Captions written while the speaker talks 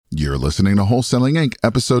You're listening to Wholesaling Inc.,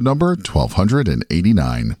 episode number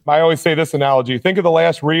 1289. I always say this analogy. Think of the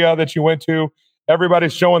last RIA that you went to.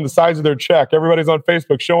 Everybody's showing the size of their check. Everybody's on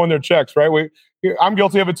Facebook showing their checks, right? I'm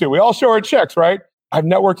guilty of it too. We all show our checks, right? I've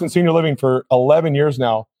networked in senior living for 11 years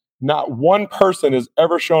now. Not one person has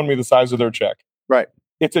ever shown me the size of their check. Right.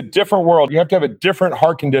 It's a different world. You have to have a different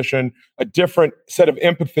heart condition, a different set of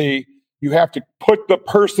empathy. You have to put the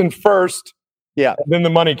person first. Yeah. And then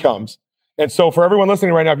the money comes. And so for everyone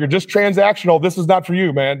listening right now, if you're just transactional, this is not for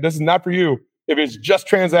you, man. This is not for you if it's just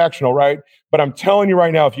transactional, right? But I'm telling you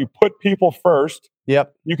right now, if you put people first,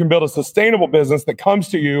 you can build a sustainable business that comes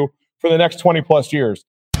to you for the next 20 plus years.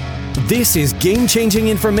 This is game-changing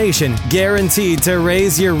information guaranteed to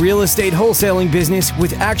raise your real estate wholesaling business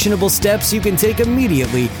with actionable steps you can take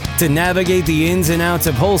immediately to navigate the ins and outs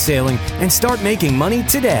of wholesaling and start making money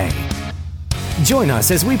today. Join us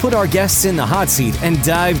as we put our guests in the hot seat and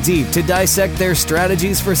dive deep to dissect their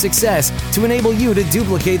strategies for success to enable you to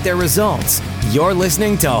duplicate their results. You're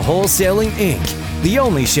listening to Wholesaling Inc., the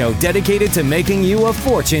only show dedicated to making you a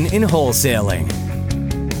fortune in wholesaling.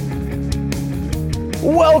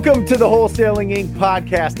 Welcome to the Wholesaling Inc.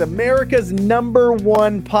 podcast, America's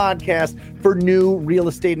 #1 podcast for new real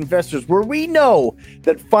estate investors, where we know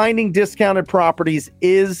that finding discounted properties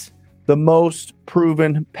is the most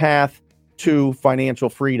proven path to financial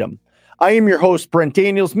freedom. I am your host, Brent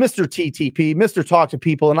Daniels, Mr. TTP, Mr. Talk to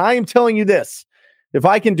People, and I am telling you this: if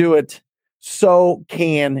I can do it, so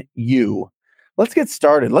can you. Let's get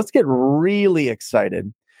started. Let's get really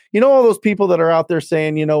excited. You know, all those people that are out there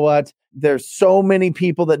saying, you know what? There's so many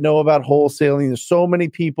people that know about wholesaling. There's so many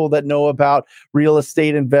people that know about real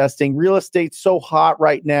estate investing. Real estate's so hot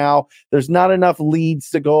right now. There's not enough leads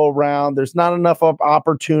to go around. There's not enough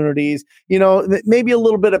opportunities. You know, maybe a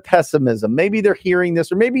little bit of pessimism. Maybe they're hearing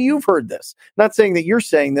this, or maybe you've heard this. Not saying that you're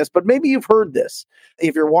saying this, but maybe you've heard this.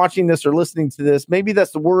 If you're watching this or listening to this, maybe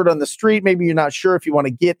that's the word on the street. Maybe you're not sure if you want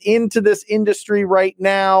to get into this industry right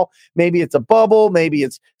now. Maybe it's a bubble. Maybe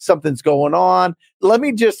it's something's going on. Let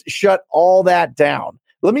me just shut all that down.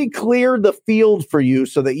 Let me clear the field for you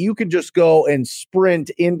so that you can just go and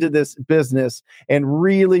sprint into this business and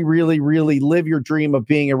really, really, really live your dream of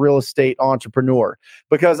being a real estate entrepreneur.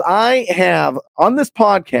 Because I have, on this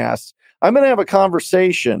podcast, I'm going to have a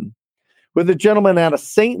conversation with a gentleman out of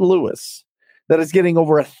St. Louis that is getting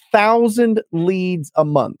over 1,000 leads a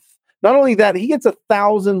month. Not only that, he gets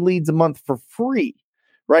 1,000 leads a month for free.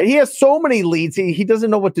 Right? He has so many leads. He doesn't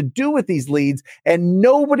know what to do with these leads, and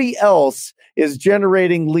nobody else is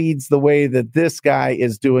generating leads the way that this guy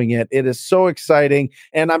is doing it. It is so exciting,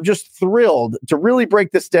 and I'm just thrilled to really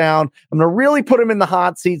break this down. I'm going to really put him in the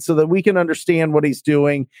hot seat so that we can understand what he's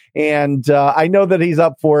doing, and I know that he's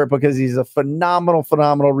up for it because he's a phenomenal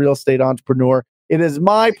real estate entrepreneur. It is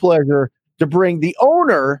my pleasure to bring the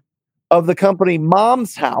owner of the company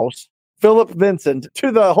Mom's House, Philip Vincent,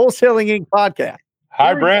 to the Wholesaling Inc. podcast.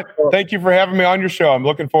 Hi, Brent. Thank you for having me on your show. I'm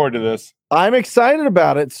looking forward to this. I'm excited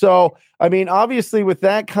about it. So, I mean, obviously with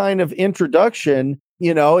that kind of introduction,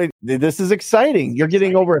 you know, this is exciting. You're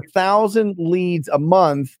getting over 1,000 leads a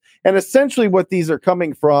month. And essentially what these are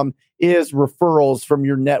coming from is referrals from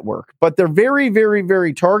your network. But they're very, very,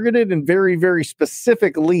 very targeted and very, very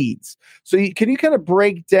specific leads. So can you kind of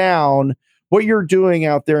break down what you're doing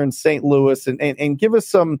out there in St. Louis and give us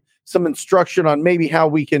some instruction on maybe how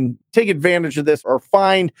we can take advantage of this or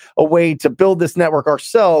find a way to build this network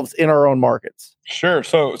ourselves in our own markets? Sure.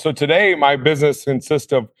 So today my business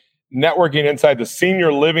consists of networking inside the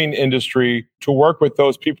senior living industry to work with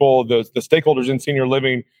those people, the stakeholders in senior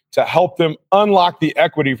living, to help them unlock the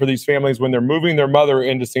equity for these families when they're moving their mother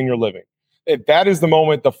into senior living. That is the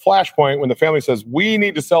moment, the flashpoint, when the family says, we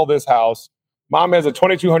need to sell this house. Mom has a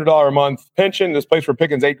 $2,200 a month pension. This place we're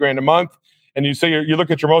picking is $8,000 a month. And you say, you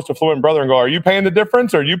look at your most affluent brother and go, are you paying the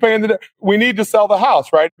difference? Or are you paying we need to sell the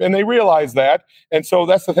house, right? And they realize that. And so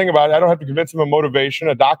that's the thing about it. I don't have to convince them of motivation.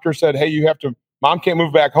 A doctor said, hey, mom can't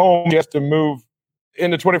move back home. She has to move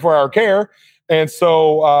into 24-hour care. And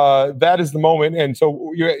so that is the moment. And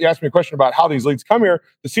so you asked me a question about how these leads come here.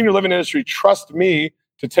 The senior living industry trusts me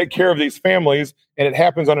to take care of these families, and it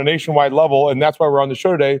happens on a nationwide level. And that's why we're on the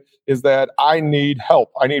show today, is that I need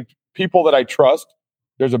help. I need people that I trust.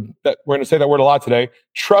 We're going to say that word a lot today.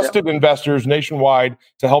 Trusted investors nationwide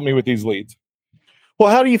to help me with these leads.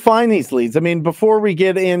 Well, how do you find these leads? I mean, before we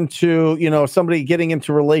get into, somebody getting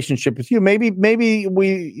into relationship with you, maybe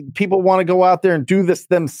people want to go out there and do this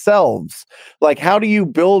themselves. Like, how do you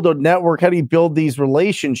build a network? How do you build these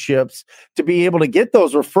relationships to be able to get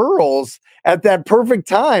those referrals at that perfect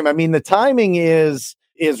time? I mean, the timing is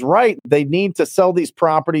is right. They need to sell these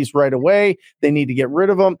properties right away. They need to get rid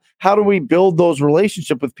of them. How do we build those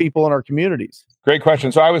relationships with people in our communities? Great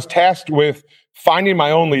question. So I was tasked with finding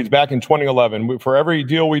my own leads back in 2011. For every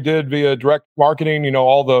deal we did via direct marketing,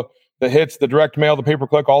 all the hits, the direct mail, the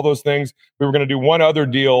pay-per-click, all those things, we were going to do one other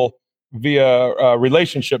deal via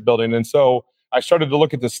relationship building. And so I started to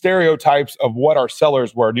look at the stereotypes of what our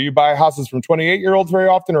sellers were. Do you buy houses from 28-year-olds very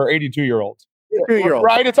often or 82-year-olds?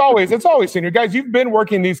 Right? It's always senior. Guys, you've been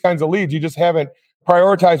working these kinds of leads. You just haven't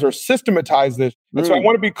prioritized or systematized this. And so I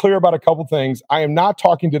want to be clear about a couple things. I am not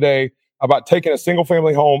talking today about taking a single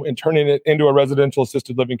family home and turning it into a residential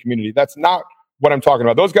assisted living community. That's not what I'm talking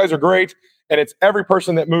about. Those guys are great. And it's every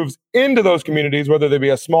person that moves into those communities, whether they be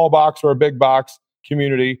a small box or a big box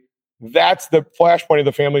community. That's the flashpoint of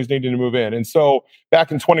the families needing to move in. And so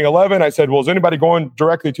back in 2011, I said, well, is anybody going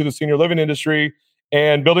directly to the senior living industry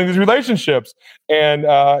and building these relationships? And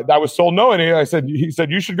I was told no. And he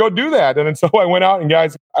said, you should go do that. And then so I went out and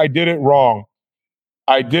guys, I did it wrong.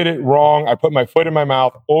 I put my foot in my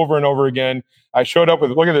mouth over and over again. I showed up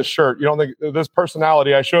with, look at this shirt. You don't think this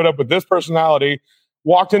personality, I showed up with this personality,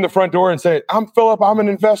 walked in the front door and said, I'm Philip, I'm an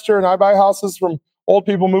investor and I buy houses from old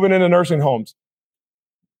people moving into nursing homes.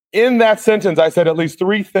 In that sentence, I said at least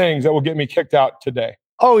 3 things that will get me kicked out today.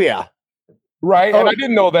 Oh, yeah. Right. And I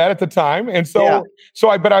didn't know that at the time. And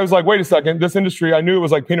but I was like, wait a second, this industry, I knew it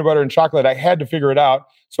was like peanut butter and chocolate. I had to figure it out.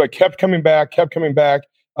 So I kept coming back.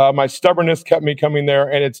 My stubbornness kept me coming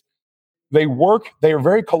there. And they are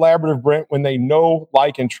very collaborative, Brent, when they know,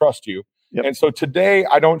 like, and trust you. Yep. And so today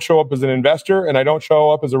I don't show up as an investor and I don't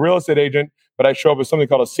show up as a real estate agent, but I show up as something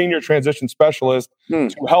called a senior transition specialist to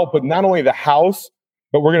help with not only the house,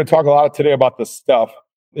 but we're going to talk a lot today about the stuff.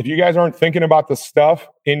 If you guys aren't thinking about the stuff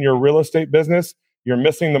in your real estate business, you're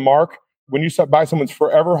missing the mark. When you buy someone's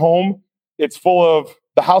forever home, it's full of,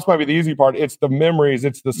 the house might be the easy part. It's the memories.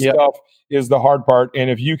 It's the stuff is the hard part. And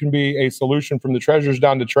if you can be a solution from the treasures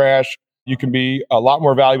down to trash, you can be a lot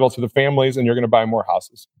more valuable to the families and you're going to buy more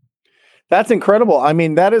houses. That's incredible. I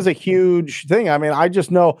mean, that is a huge thing. I mean, I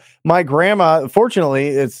just know my grandma, fortunately,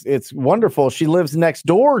 it's wonderful. She lives next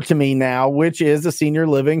door to me now, which is a senior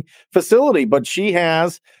living facility, but she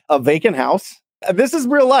has a vacant house. This is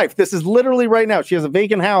real life. This is literally right now. She has a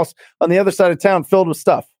vacant house on the other side of town filled with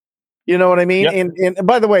stuff. You know what I mean? Yep. And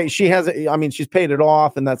by the way, she's paid it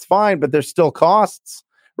off and that's fine, but there's still costs.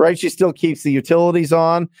 Right. She still keeps the utilities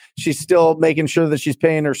on. She's still making sure that she's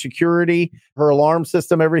paying her security, her alarm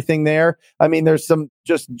system, everything there. I mean, there's some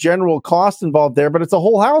just general cost involved there, but it's a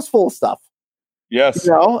whole house full of stuff. Yes.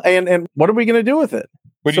 And what are we going to do with it?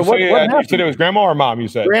 Would you say you said it was grandma or mom? You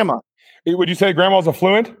said grandma. Would you say grandma's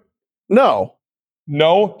affluent? No,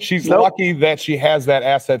 she's lucky that she has that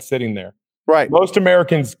asset sitting there. Right. Most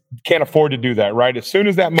Americans can't afford to do that. Right. As soon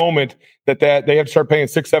as that moment that they have to start paying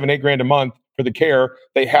 $6, $7, $8 grand a month for the care,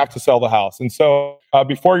 they have to sell the house. And so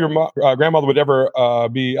before your grandmother would ever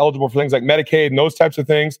be eligible for things like Medicaid and those types of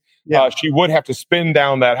things, she would have to spin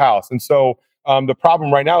down that house. And so the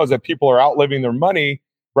problem right now is that people are outliving their money,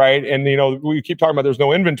 right? And, we keep talking about there's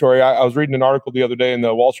no inventory. I was reading an article the other day in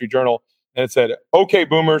the Wall Street Journal, and it said, okay,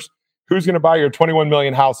 boomers, who's going to buy your 21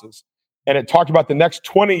 million houses? And it talked about the next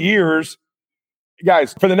 20 years.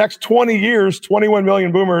 Guys, for the next 20 years, 21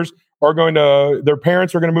 million boomers their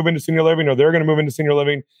parents are going to move into senior living or they're going to move into senior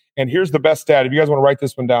living. And here's the best stat. If you guys want to write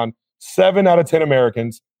this one down, 7 out of 10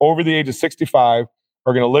 Americans over the age of 65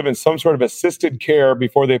 are going to live in some sort of assisted care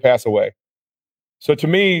before they pass away. So to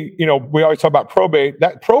me, we always talk about probate.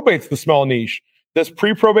 That probate's the small niche. This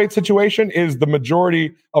pre-probate situation is the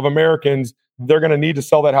majority of Americans. They're going to need to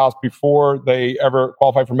sell that house before they ever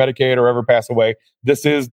qualify for Medicaid or ever pass away. This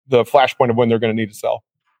is the flashpoint of when they're going to need to sell.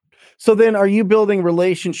 So then are you building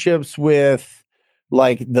relationships with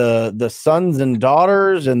like the sons and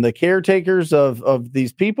daughters and the caretakers of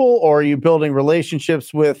these people, or are you building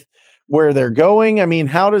relationships with where they're going? I mean,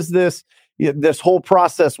 how does this whole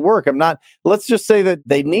process work? Let's just say that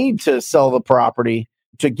they need to sell the property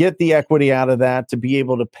to get the equity out of that, to be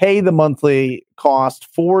able to pay the monthly cost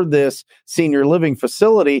for this senior living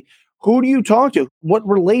facility. Who do you talk to? What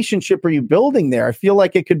relationship are you building there? I feel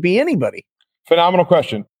like it could be anybody. Phenomenal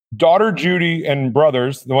question. Daughter Judy and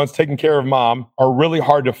brothers, the ones taking care of mom, are really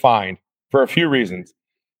hard to find for a few reasons.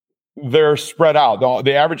 They're spread out.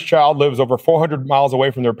 The average child lives over 400 miles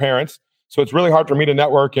away from their parents. So it's really hard for me to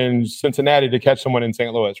network in Cincinnati to catch someone in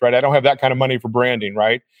St. Louis, right? I don't have that kind of money for branding,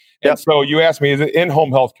 right? Yep. And so you asked me, is it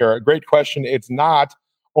in-home healthcare? A great question. It's not,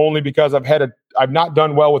 only because I've not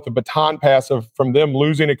done well with the baton pass from them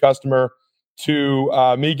losing a customer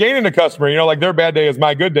to me gaining a customer. Like their bad day is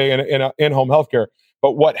my good day in in-home healthcare.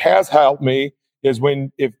 But what has helped me is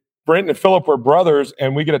if Brent and Philip were brothers,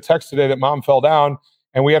 and we get a text today that mom fell down,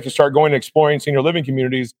 and we have to start going and exploring senior living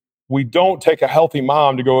communities. We don't take a healthy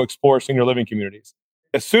mom to go explore senior living communities.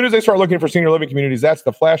 As soon as they start looking for senior living communities, that's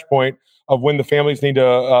the flashpoint of when the families need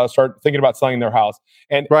to start thinking about selling their house.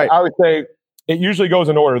 And I would say it usually goes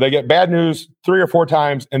in order. They get bad news 3 or 4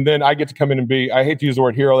 times, and then I get to come in and be, I hate to use the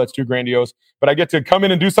word hero, that's too grandiose, but I get to come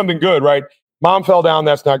in and do something good, right? Mom fell down,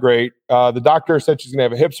 that's not great. The doctor said she's going to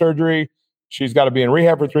have a hip surgery. She's got to be in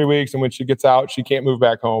rehab for 3 weeks, and when she gets out, she can't move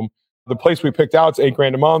back home. The place we picked out is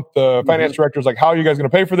 $8,000 a month. The finance director's like, how are you guys going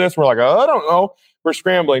to pay for this? We're like, I don't know. We're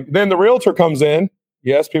scrambling. Then the realtor comes in.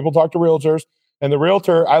 Yes, people talk to realtors. And the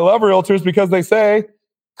realtor, I love realtors because they say,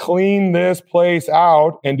 clean this place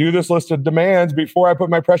out and do this list of demands before I put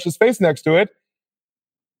my precious face next to it.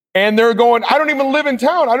 And they're going, I don't even live in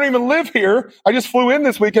town. I don't even live here. I just flew in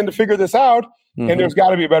this weekend to figure this out. And there's got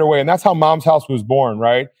to be a better way. And that's how Mom's House was born,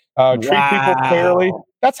 right? Treat people fairly.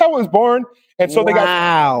 That's how it was born. And so they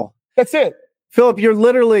got, that's it. Philip, you're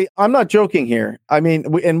literally, I'm not joking here. I mean,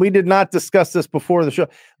 we did not discuss this before the show.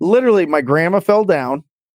 Literally, my grandma fell down,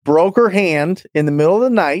 broke her hand in the middle of the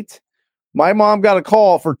night. My mom got a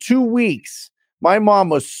call for 2 weeks. My mom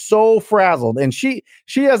was so frazzled, and she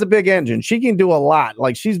has a big engine. She can do a lot.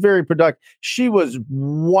 Like, she's very productive. She was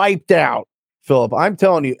wiped out, Philip. I'm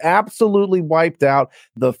telling you, absolutely wiped out.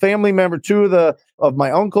 The family member, 2 of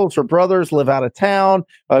my uncles or brothers live out of town.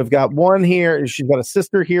 I've got one here. She's got a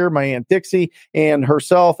sister here, my Aunt Dixie, and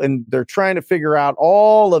herself, and they're trying to figure out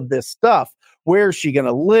all of this stuff. Where's she going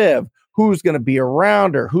to live? Who's going to be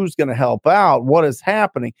around her? Who's going to help out? What is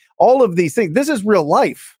happening? All of these things. This is real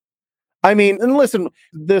life. I mean, and listen,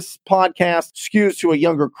 this podcast skews to a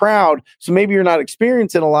younger crowd, so maybe you're not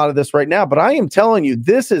experiencing a lot of this right now, but I am telling you,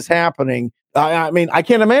 this is happening. I mean, I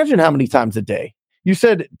can't imagine how many times a day. You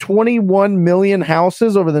said 21 million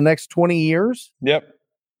houses over the next 20 years? Yep.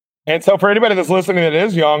 And so for anybody that's listening that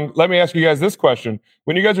is young, let me ask you guys this question.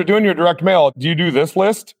 When you guys are doing your direct mail, do you do this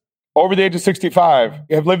list? Over the age of 65,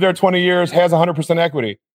 have lived there 20 years, has 100%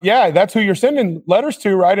 equity. Yeah, that's who you're sending letters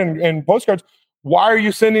to, right? And postcards. Why are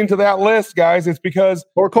you sending to that list, guys? It's because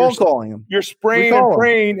or cold calling them. You're spraying and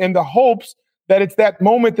praying in the hopes that it's that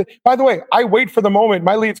moment. That, by the way, I wait for the moment.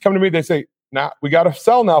 My leads come to me. They say, "Nah, we got to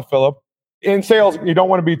sell now, Philip." In sales, you don't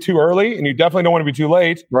want to be too early, and you definitely don't want to be too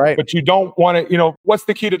late. Right. But you don't want to. What's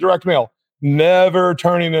the key to direct mail? Never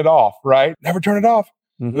turning it off. Right. Never turn it off.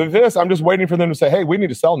 With this, I'm just waiting for them to say, "Hey, we need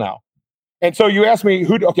to sell now." And so you ask me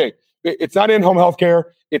who. Okay, it's not in-home healthcare.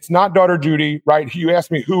 It's not daughter Judy, right? You asked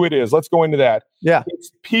me who it is. Let's go into that. Yeah.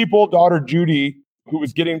 It's people, daughter Judy, who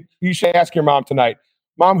was getting, you should ask your mom tonight,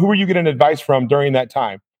 Mom, who are you getting advice from during that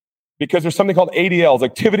time? Because there's something called ADLs,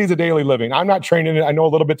 activities of daily living. I'm not trained in it. I know a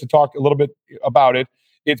little bit to talk a little bit about it.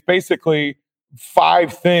 It's basically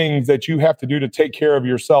 5 things that you have to do to take care of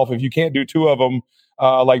yourself. If you can't do 2 of them,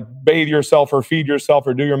 like bathe yourself or feed yourself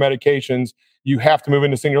or do your medications, you have to move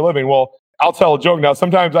into senior living. Well, I'll tell a joke now.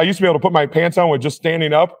 Sometimes I used to be able to put my pants on with just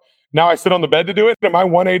standing up. Now I sit on the bed to do it. Am I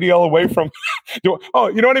one ADL away from you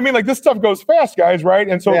know what I mean? Like, this stuff goes fast, guys, right?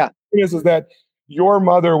 And so the thing is that your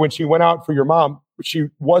mother, when she went out for your mom, she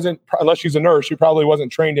wasn't, unless she's a nurse, she probably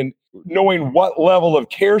wasn't trained in knowing what level of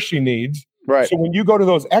care she needs. Right. So when you go to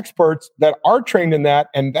those experts that are trained in that,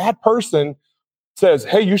 and that person says,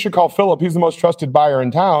 hey, you should call Philip, he's the most trusted buyer in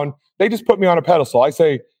town, they just put me on a pedestal. I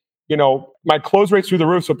say, my close rate's through the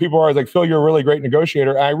roof. So people are always like, Phil, you're a really great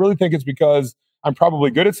negotiator. And I really think it's because I'm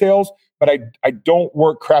probably good at sales, but I don't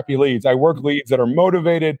work crappy leads. I work leads that are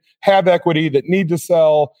motivated, have equity, that need to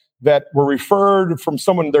sell, that were referred from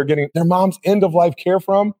someone they're getting their mom's end of life care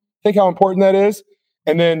from. Think how important that is.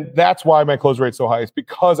 And then that's why my close rate's so high. It's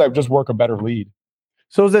because I just work a better lead.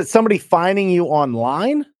 So is it somebody finding you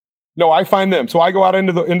online? No, I find them. So I go out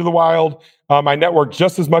into the wild. I network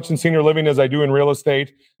just as much in senior living as I do in real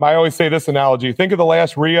estate. I always say this analogy. Think of the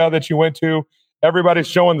last RIA that you went to. Everybody's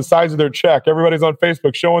showing the size of their check. Everybody's on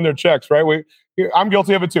Facebook showing their checks, right? I'm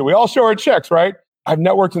guilty of it too. We all show our checks, right? I've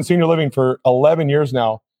networked in senior living for 11 years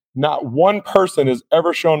now. Not one person has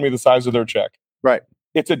ever shown me the size of their check. Right.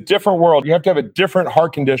 It's a different world. You have to have a different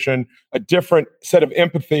heart condition, a different set of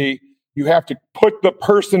empathy. You have to put the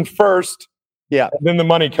person first. Yeah. And then the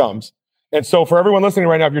money comes. And so for everyone listening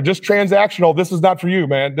right now, if you're just transactional, this is not for you,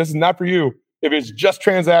 man. This is not for you if it's just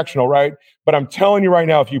transactional, right? But I'm telling you right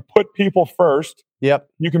now, if you put people first,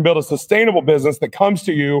 you can build a sustainable business that comes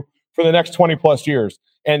to you for the next 20 plus years.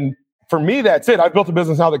 And for me, that's it. I've built a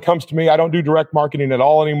business now that comes to me. I don't do direct marketing at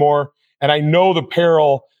all anymore. And I know the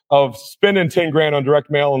peril of spending 10 grand on direct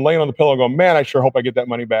mail and laying on the pillow and going, man, I sure hope I get that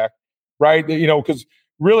money back, right? Because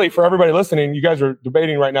really, for everybody listening, you guys are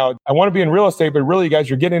debating right now, I want to be in real estate, but really, you guys,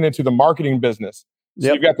 you're getting into the marketing business.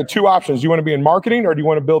 So you've got the two options. Do you want to be in marketing or do you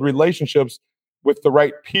want to build relationships with the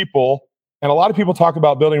right people? And a lot of people talk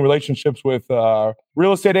about building relationships with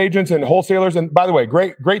real estate agents and wholesalers. And by the way,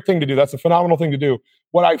 great thing to do. That's a phenomenal thing to do.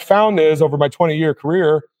 What I found is over my 20-year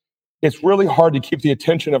career, it's really hard to keep the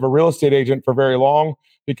attention of a real estate agent for very long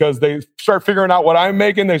because they start figuring out what I'm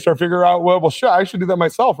making. They start figuring out, well, shit, I should do that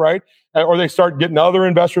myself, right? Or they start getting other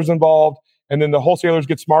investors involved. And then the wholesalers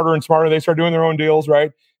get smarter and smarter. They start doing their own deals,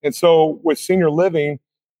 right? And so with senior living,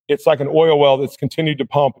 it's like an oil well that's continued to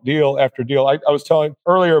pump deal after deal. I was telling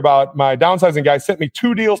earlier about my downsizing guy sent me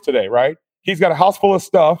 2 deals today, right? He's got a house full of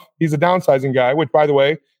stuff. He's a downsizing guy, which, by the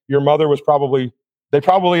way, your mother was they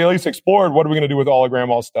probably at least explored what are we going to do with all of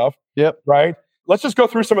grandma's stuff. Yep. Right? Let's just go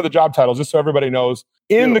through some of the job titles just so everybody knows.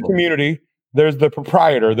 In the community, there's the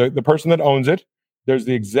proprietor, the person that owns it. There's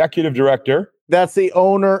the executive director. That's the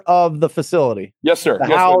owner of the facility. Yes, sir.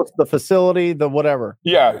 The house, the facility, the whatever.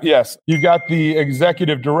 Yeah, yes. You got the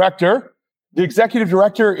executive director. The executive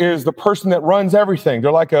director is the person that runs everything.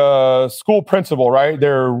 They're like a school principal, right?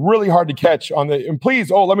 They're really hard to catch on the, and please,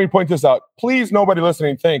 let me point this out. Please, nobody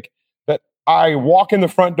listening think that I walk in the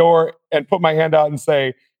front door and put my hand out and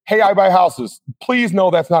say, hey, I buy houses. Please know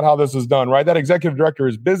that's not how this is done, right? That executive director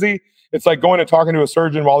is busy. It's like going and talking to a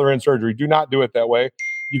surgeon while they're in surgery. Do not do it that way.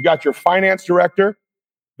 You've got your finance director.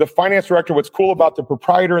 The finance director, what's cool about the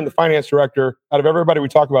proprietor and the finance director, out of everybody we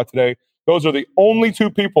talk about today, those are the only 2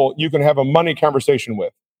 people you can have a money conversation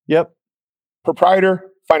with. Yep.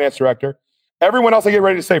 Proprietor, finance director. Everyone else I get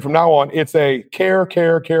ready to say from now on, it's a care,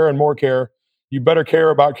 and more care. You better care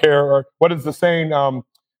about care. Or what is the saying?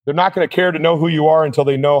 They're not going to care to know who you are until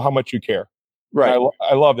they know how much you care. Right.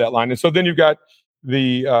 I love that line. And so then you've got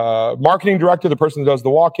the marketing director, the person that does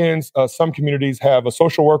the walk-ins. Some communities have a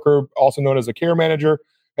social worker, also known as a care manager.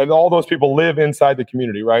 And all those people live inside the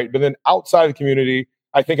community, right? But then outside the community,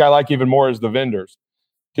 I think I like even more is the vendors.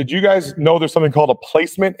 Did you guys know there's something called a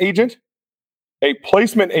placement agent? A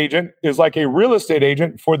placement agent is like a real estate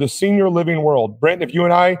agent for the senior living world. Brent, if you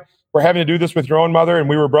and I were having to do this with your own mother and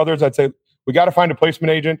we were brothers, I'd say, we got to find a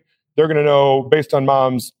placement agent. They're going to know based on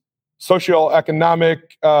mom's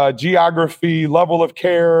socioeconomic, geography, level of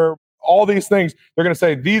care, all these things. They're going to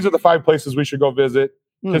say, these are the 5 places we should go visit.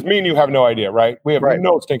 Because me and you have no idea, right? We have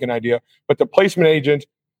no stinking idea. But the placement agent,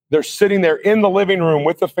 they're sitting there in the living room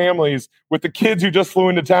with the families, with the kids who just flew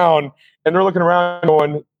into town, and they're looking around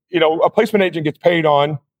going, a placement agent gets paid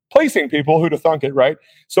on placing people. Who'd have thunk it, right?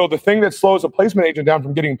 So the thing that slows a placement agent down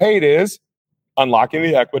from getting paid is unlocking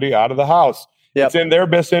the equity out of the house. Yep. It's in their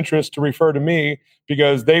best interest to refer to me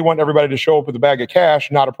because they want everybody to show up with a bag of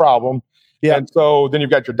cash, not a problem. Yep. And so then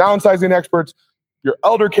you've got your downsizing experts, your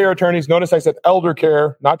elder care attorneys. Notice I said elder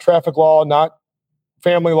care, not traffic law, not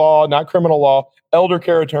family law, not criminal law, elder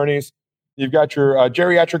care attorneys. You've got your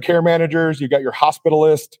geriatric care managers. You've got your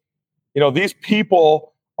hospitalist. These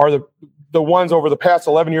people are the ones over the past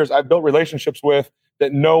 11 years I've built relationships with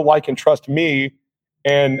that know, like, and trust me.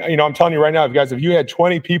 And, I'm telling you right now, if you had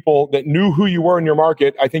 20 people that knew who you were in your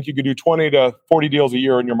market, I think you could do 20 to 40 deals a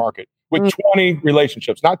year in your market with 20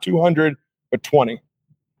 relationships, not 200, but 20.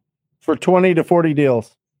 For 20 to 40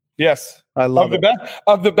 deals. Yes. I love it.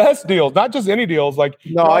 Of the best deals, not just any deals. Like,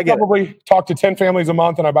 I probably talk to 10 families a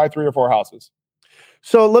month and I buy 3 or 4 houses.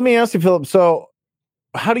 So let me ask you, Philip. So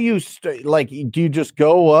how do you, do you just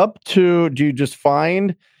do you just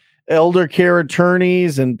find elder care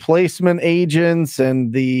attorneys and placement agents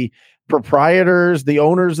and the proprietors, the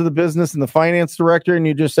owners of the business and the finance director, and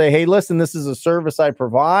you just say, hey, listen, this is a service I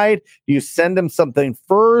provide? Do you send them something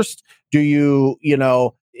first? Do you,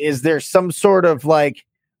 is there some sort of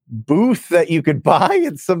booth that you could buy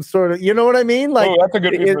in some sort of, you know what I mean? That's a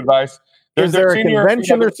good piece of advice. Is there a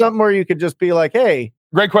convention or something where you could just be like, hey?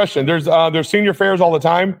 Great question. There's senior fairs all the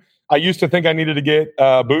time. I used to think I needed to get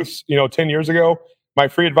booths, 10 years ago. My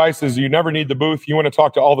free advice is you never need the booth. You want to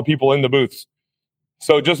talk to all the people in the booths.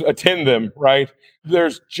 So just attend them, right?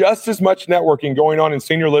 There's just as much networking going on in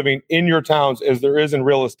senior living in your towns as there is in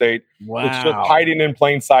real estate. Wow. It's just hiding in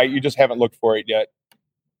plain sight. You just haven't looked for it yet.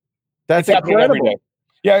 That's incredible.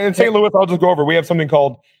 Yeah, in St. Louis, I'll just go over. We have something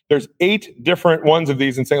called, there's 8 different ones of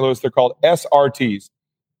these in St. Louis. They're called SRTs,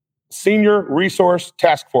 Senior Resource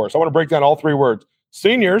Task Force. I want to break down all 3 words.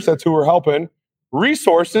 Seniors, that's who we're helping.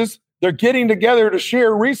 Resources, they're getting together to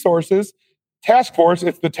share resources. Task force,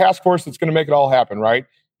 it's the task force that's going to make it all happen, right?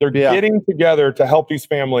 They're getting together to help these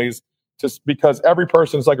families just because every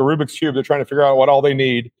person is like a Rubik's Cube. They're trying to figure out what all they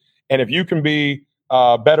need. And if you can be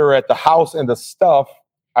better at the house and the stuff,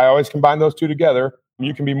 I always combine those 2 together.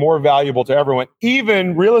 You can be more valuable to everyone.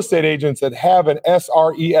 Even real estate agents that have an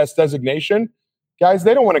SRES designation guys,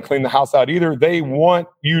 they don't want to clean the house out either. They want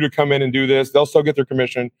you to come in and do this. They'll still get their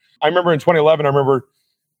commission. I remember in 2011,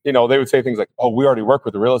 they would say things like, oh, we already work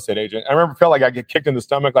with a real estate agent. I remember felt like I get kicked in the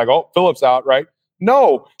stomach, like, oh, Philip's out, right?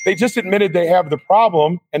 No, they just admitted they have the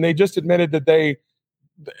problem, and they just admitted that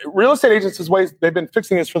real estate agents' ways, they've been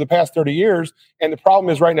fixing this for the past 30 years. And the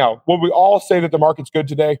problem is right now, would we all say that the market's good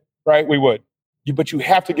today? Right? We would. But you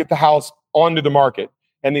have to get the house onto the market.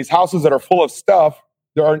 And these houses that are full of stuff,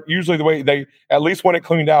 they aren't usually the way they, at least when it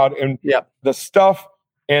cleaned out. And the stuff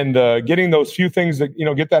and getting those few things that,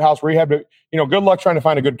 get that house rehabbed, good luck trying to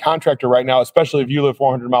find a good contractor right now, especially if you live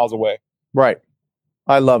 400 miles away. Right.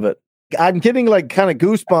 I love it. I'm getting like kind of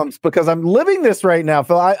goosebumps because I'm living this right now,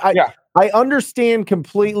 Phil. I understand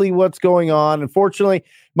completely what's going on. Unfortunately,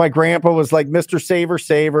 my grandpa was like Mr.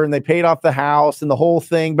 Saver, and they paid off the house and the whole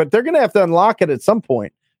thing, but they're going to have to unlock it at some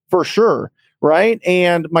point for sure. Right.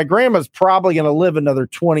 And my grandma's probably going to live another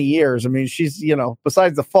 20 years. I mean, she's,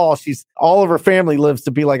 besides the fall, all of her family lives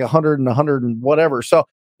to be like 100 and 100 and whatever. So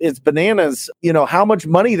it's bananas, how much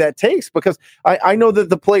money that takes, because I know that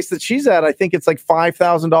the place that she's at, I think it's like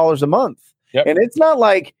 $5,000 a month. Yep. And it's not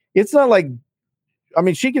like, I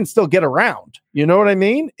mean, she can still get around. You know what I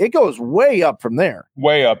mean? It goes way up from there.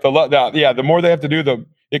 Way up. The more they have to do,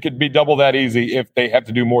 it could be double that easy if they have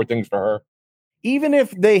to do more things for her. Even if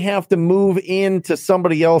they have to move into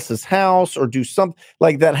somebody else's house or do something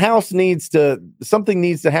like that, something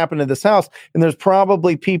needs to happen to this house. And there's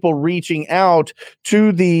probably people reaching out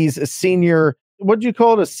to these senior, what do you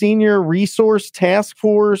call it? A senior resource task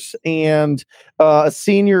force and a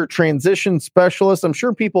senior transition specialist. I'm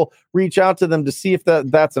sure people reach out to them to see if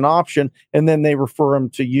that's an option. And then they refer them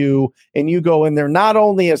to you, and you go in there, not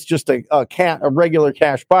only as just a regular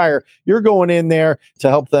cash buyer, you're going in there to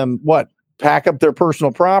help them pack up their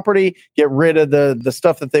personal property, get rid of the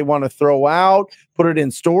stuff that they want to throw out, put it in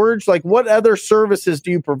storage. Like, what other services do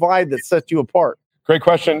you provide that set you apart? Great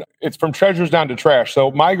question. It's from treasures down to trash. So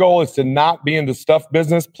my goal is to not be in the stuff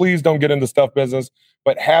business. Please don't get in the stuff business,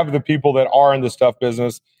 but have the people that are in the stuff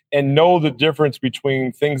business and know the difference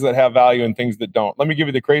between things that have value and things that don't. Let me give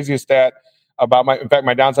you the craziest stat about my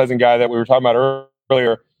downsizing guy that we were talking about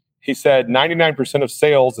earlier. He said 99% of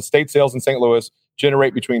sales, estate sales in St. Louis,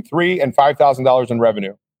 generate between $3,000 and $5,000 in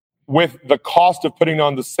revenue, with the cost of putting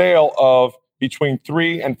on the sale of between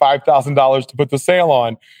 $3,000 and $5,000 to put the sale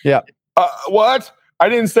on. Yeah. What? I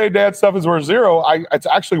didn't say dad's stuff is worth zero. It's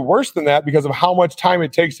actually worse than that because of how much time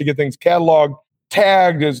it takes to get things cataloged,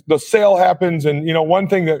 tagged as the sale happens. And, one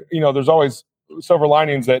thing that, there's always silver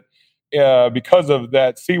linings that because of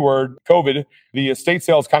that C word, COVID, the estate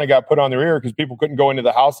sales kind of got put on their ear because people couldn't go into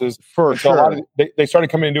the houses. For sure. They started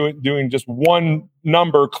coming in doing just one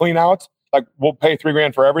number clean outs. Like, we'll pay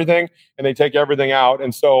 $3,000 for everything, and they take everything out.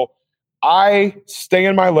 And so I stay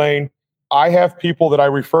in my lane. I have people that I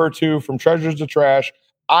refer to from treasures to trash.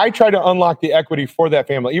 I try to unlock the equity for that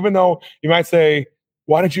family, even though you might say,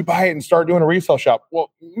 why don't you buy it and start doing a resale shop? Well,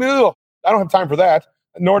 I don't have time for that.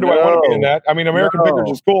 Nor do I want to be in that. I mean, American Pickers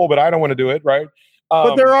is cool, but I don't want to do it, right?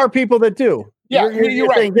 But there are people that do. Yeah, you're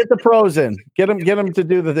right. Saying, get the pros in. Get them to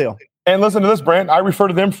do the deal. And listen to this, Brent. I refer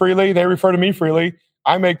to them freely. They refer to me freely.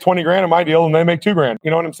 I make $20,000 in my deal, and they make $2,000.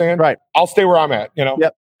 You know what I'm saying? Right. I'll stay where I'm at.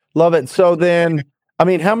 Yep. Love it. So then, I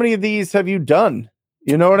mean, how many of these have you done?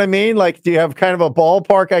 You know what I mean? Like, do you have kind of a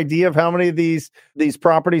ballpark idea of how many of these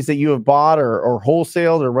properties that you have bought or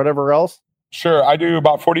wholesaled or whatever else? Sure. I do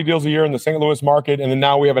about 40 deals a year in the St. Louis market. And then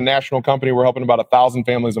now we have a national company. We're helping about 1,000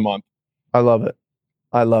 families a month. I love it.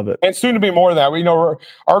 And soon to be more than that.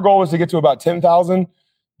 Our goal is to get to about 10,000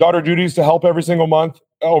 daughter duties to help every single month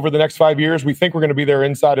over the next 5 years. We think we're going to be there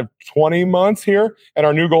inside of 20 months here. And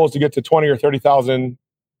our new goal is to get to 20 or 30,000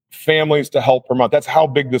 families to help per month. That's how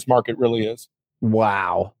big this market really is.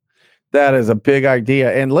 Wow. That is a big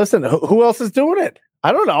idea. And listen, who else is doing it?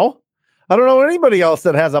 I don't know anybody else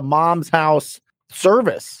that has a mom's house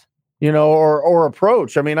service, or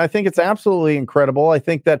approach. I mean, I think it's absolutely incredible. I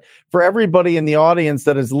think that for everybody in the audience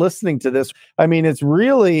that is listening to this, I mean, it's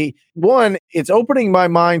really, one, it's opening my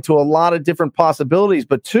mind to a lot of different possibilities,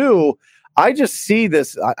 but two, I just see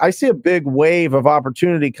this, I see a big wave of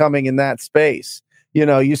opportunity coming in that space.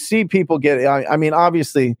 You see people I mean,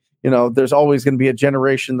 obviously, there's always going to be a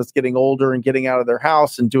generation that's getting older and getting out of their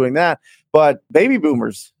house and doing that, but baby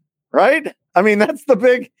boomers, right? I mean, that's the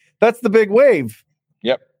big wave.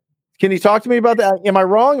 Yep. Can you talk to me about that? Am I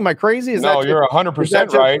wrong? Am I crazy? No, you're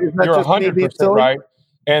 100% right. You're 100% right.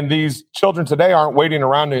 And these children today aren't waiting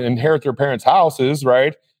around to inherit their parents' houses,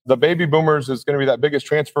 right? The baby boomers is going to be that biggest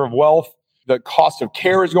transfer of wealth. The cost of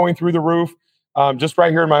care is going through the roof. Just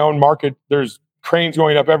right here in my own market, there's cranes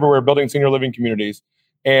going up everywhere, building senior living communities.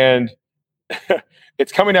 And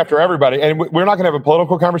it's coming after everybody. And we're not going to have a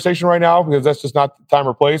political conversation right now because that's just not the time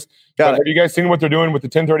or place. But have you guys seen what they're doing with the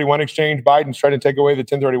 1031 exchange? Biden's trying to take away the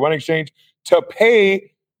 1031 exchange to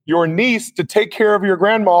pay your niece to take care of your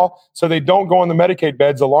grandma so they don't go on the Medicaid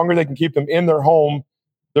beds. The longer they can keep them in their home,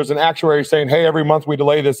 there's an actuary saying, hey, every month we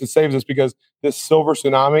delay this, it saves us, because this silver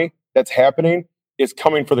tsunami that's happening is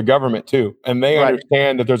coming for the government too. And they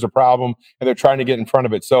understand that there's a problem and they're trying to get in front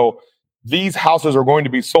of it. So these houses are going to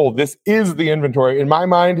be sold. This is the inventory. In my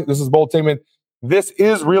mind, this is a bold statement. This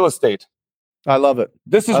is real estate. I love it.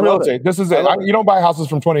 This is real estate. This is it. You don't buy houses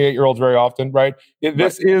from 28-year-olds very often, right?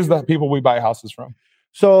 This is the people we buy houses from.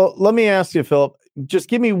 So let me ask you, Philip, just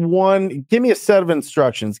give me a set of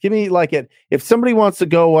instructions. Give me if somebody wants to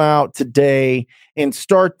go out today and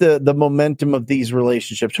start the momentum of these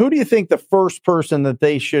relationships, who do you think the first person that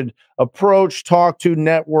they should approach, talk to,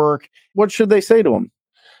 network? What should they say to them?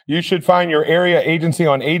 You should find your area agency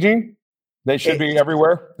on aging. They should be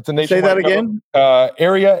everywhere. It's a nationwide. Say that again.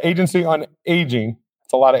 Area agency on aging.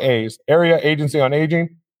 It's a lot of A's. Area agency on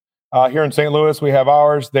aging. Here in St. Louis, we have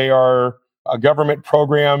ours. They are a government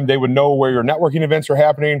program. They would know where your networking events are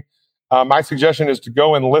happening. My suggestion is to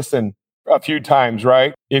go and listen a few times,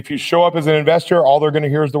 right? If you show up as an investor, all they're going to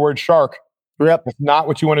hear is the word shark. Yep. It's not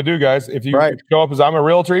what you want to do, guys. If you show up as I'm a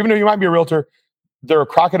realtor, even though you might be a realtor, their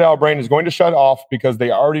crocodile brain is going to shut off because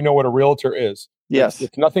they already know what a realtor is. Yes.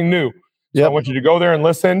 It's nothing new. So I want you to go there and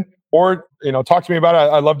listen, or talk to me about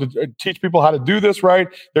it. I love to teach people how to do this right.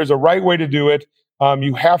 There's a right way to do it.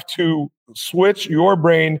 You have to switch your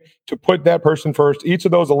brain to put that person first. Each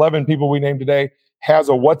of those 11 people we named today has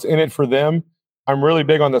a what's in it for them. I'm really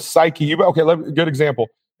big on the psyche. Good example.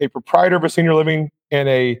 A proprietor of a senior living and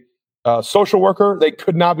a social worker, they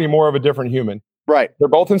could not be more of a different human. Right. They're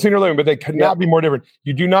both in senior living, but they could not be more different.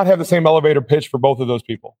 You do not have the same elevator pitch for both of those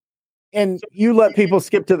people. And you let people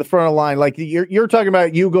skip to the front of the line. Like you're talking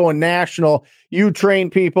about you going national. You train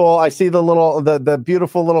people. I see the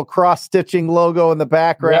beautiful little cross stitching logo in the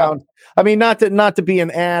background. Yeah. I mean, not to be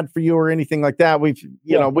an ad for you or anything like that. We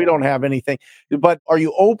don't have anything. But are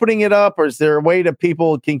you opening it up, or is there a way that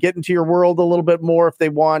people can get into your world a little bit more if they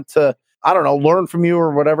want to? I don't know, learn from you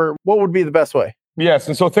or whatever. What would be the best way? Yes,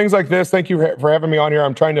 and so things like this. Thank you for having me on here.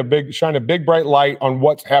 I'm trying to shine a big bright light on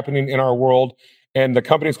what's happening in our world. And the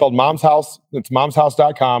company is called Mom's House. It's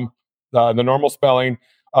momshouse.com, the normal spelling.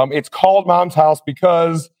 It's called Mom's House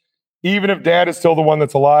because even if dad is still the one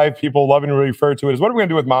that's alive, people lovingly refer to it as, what are we going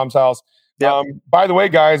to do with Mom's House? Yep. By the way,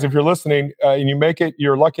 guys, if you're listening and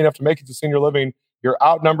you're lucky enough to make it to senior living, you're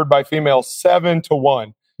outnumbered by females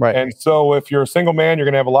 7-1. Right. And so if you're a single man, you're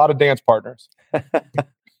going to have a lot of dance partners.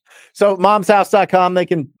 So momshouse.com, they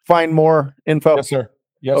can find more info. Yes, sir.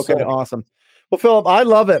 Yes, okay, sir. Awesome. Well, Philip, I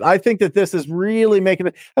love it. I think that this is really making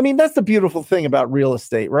it. I mean, that's the beautiful thing about real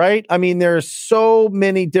estate, right? I mean, there's so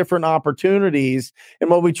many different opportunities. And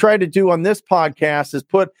what we try to do on this podcast is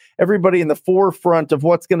put everybody in the forefront of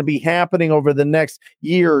what's going to be happening over the next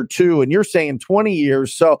year or two. And you're saying 20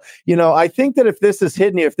 years. So, I think that if this is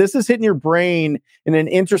hitting your brain in an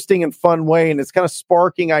interesting and fun way, and it's kind of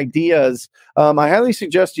sparking ideas, I highly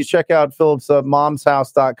suggest you check out Philip's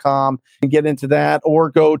momshouse.com and get into that, or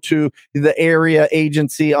go to the area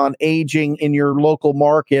agency on aging in your local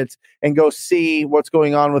market and go see what's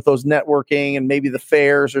going on with those networking and maybe the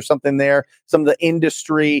fairs or something there, some of the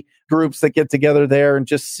industry groups that get together there, and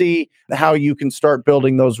just see how you can start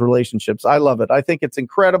building those relationships. I love it. I think it's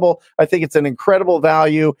incredible. I think it's an incredible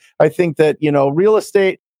value. I think that,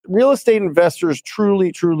 real estate investors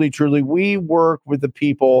truly, we work with the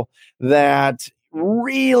people that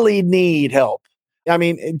really need help. I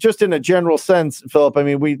mean, just in a general sense, Philip, I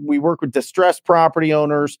mean, we work with distressed property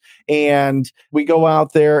owners, and we go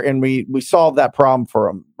out there and we solve that problem for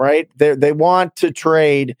them, right? They want to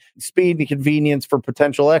trade speed and convenience for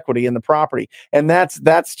potential equity in the property. And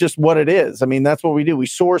that's just what it is. I mean, that's what we do. We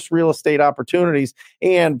source real estate opportunities,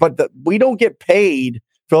 but we don't get paid,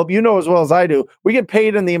 Philip, you know as well as I do, we get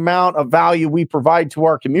paid in the amount of value we provide to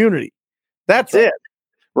our community. That's it.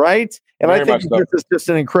 Right. And I think this is just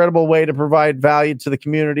an incredible way to provide value to the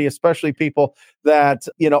community, especially people that,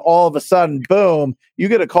 all of a sudden, boom, you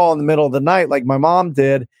get a call in the middle of the night like my mom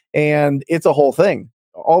did, and it's a whole thing.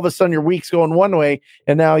 All of a sudden, your week's going one way,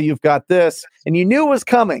 and now you've got this, and you knew it was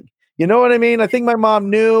coming. You know what I mean? I think my mom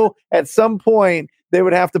knew at some point they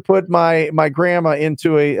would have to put my grandma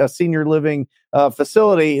into a senior living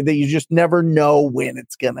facility, that you just never know when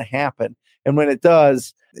it's going to happen. And when it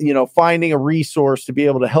does, finding a resource to be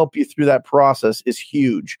able to help you through that process is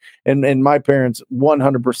huge. And my parents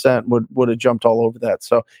 100% would have jumped all over that.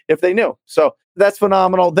 So if they knew. So That's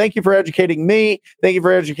phenomenal. Thank you for educating me. Thank you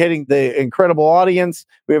for educating the incredible audience.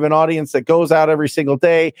 We have an audience that goes out every single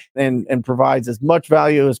day and provides as much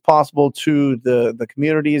value as possible to the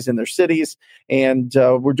communities in their cities. And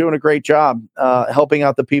we're doing a great job helping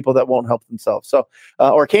out the people that won't help themselves. So,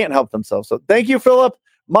 or can't help themselves. So thank you, Philip.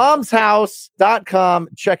 momshouse.com.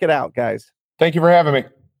 Check it out, guys. Thank you for having me.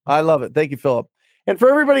 I love it. Thank you, Philip. And for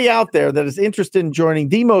everybody out there that is interested in joining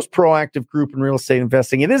the most proactive group in real estate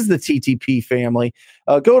investing, it is the TTP family.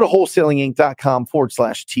 Go to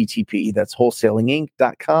wholesalinginc.com/TTP. That's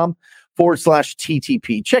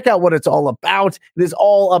wholesalinginc.com/TTP. Check out what it's all about. It is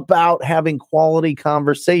all about having quality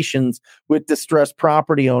conversations with distressed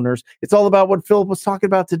property owners. It's all about what Philip was talking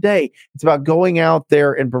about today. It's about going out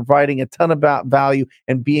there and providing a ton of value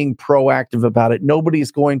and being proactive about it.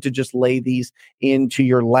 Nobody's going to just lay these into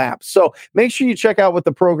your lap. So make sure you check out what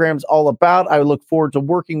the program's all about. I look forward to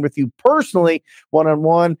working with you personally,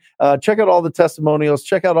 one-on-one. Check out all the testimonials.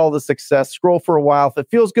 Check out all the success. Scroll for a while. If it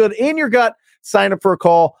feels good in your gut, sign up for a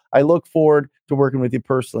call. I look forward to working with you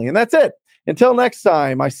personally. And that's it. Until next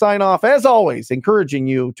time, I sign off, as always, encouraging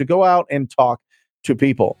you to go out and talk to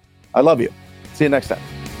people. I love you. See you next time.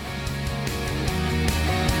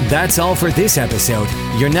 That's all for this episode.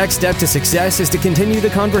 Your next step to success is to continue the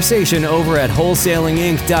conversation over at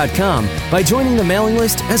wholesalinginc.com by joining the mailing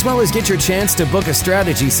list, as well as get your chance to book a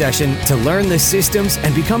strategy session to learn the systems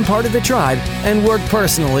and become part of the tribe and work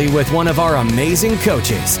personally with one of our amazing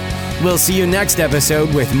coaches. We'll see you next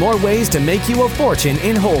episode with more ways to make you a fortune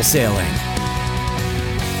in wholesaling.